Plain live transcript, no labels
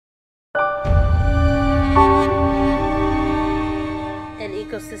An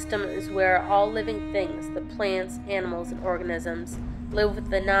ecosystem is where all living things, the plants, animals, and organisms, live with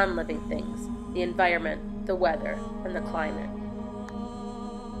the non-living things, the environment, the weather, and the climate.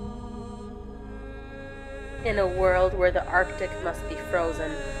 In a world where the Arctic must be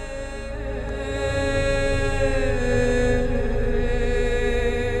frozen,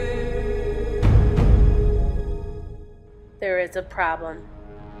 there is a problem.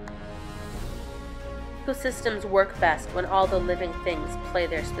 Ecosystems work best when all the living things play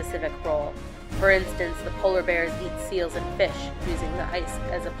their specific role. For instance, the polar bears eat seals and fish, using the ice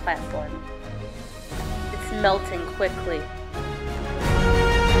as a platform. It's melting quickly.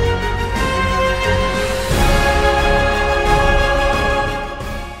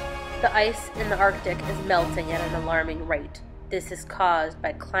 The ice in the Arctic is melting at an alarming rate. This is caused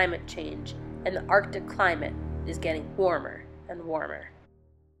by climate change, and the Arctic climate is getting warmer and warmer.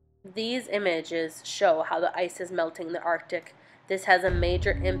 These images show how the ice is melting in the Arctic. This has a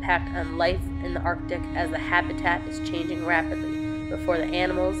major impact on life in the Arctic as the habitat is changing rapidly before the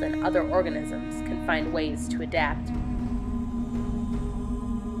animals and other organisms can find ways to adapt.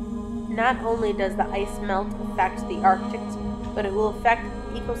 Not only does the ice melt affect the Arctic, but it will affect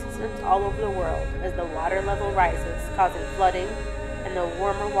ecosystems all over the world as the water level rises, causing flooding, and the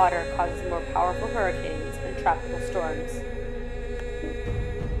warmer water causes more powerful hurricanes and tropical storms.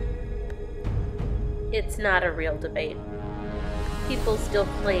 It's not a real debate. People still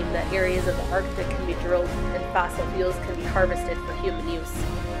claim that areas of the Arctic can be drilled and fossil fuels can be harvested for human use.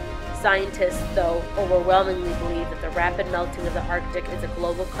 Scientists, though, overwhelmingly believe that the rapid melting of the Arctic is a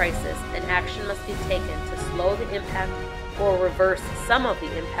global crisis and action must be taken to slow the impact or reverse some of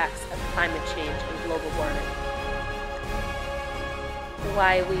the impacts of climate change and global warming.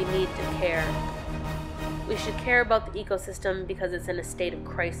 Why we need to care. We should care about the ecosystem because it's in a state of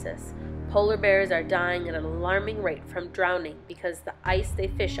crisis. Polar bears are dying at an alarming rate from drowning because the ice they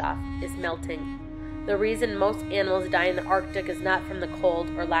fish off is melting. The reason most animals die in the Arctic is not from the cold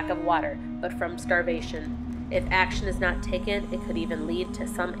or lack of water, but from starvation. If action is not taken, it could even lead to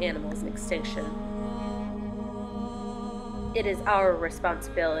some animals' extinction. It is our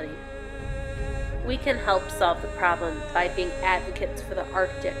responsibility. We can help solve the problem by being advocates for the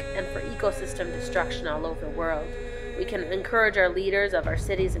Arctic and for ecosystem destruction all over the world. We can encourage our leaders of our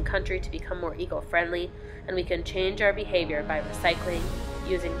cities and country to become more eco-friendly, and we can change our behavior by recycling,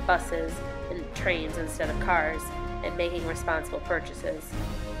 using buses and trains instead of cars, and making responsible purchases.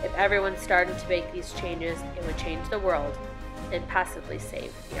 If everyone started to make these changes, it would change the world and possibly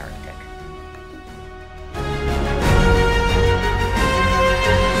save the Arctic.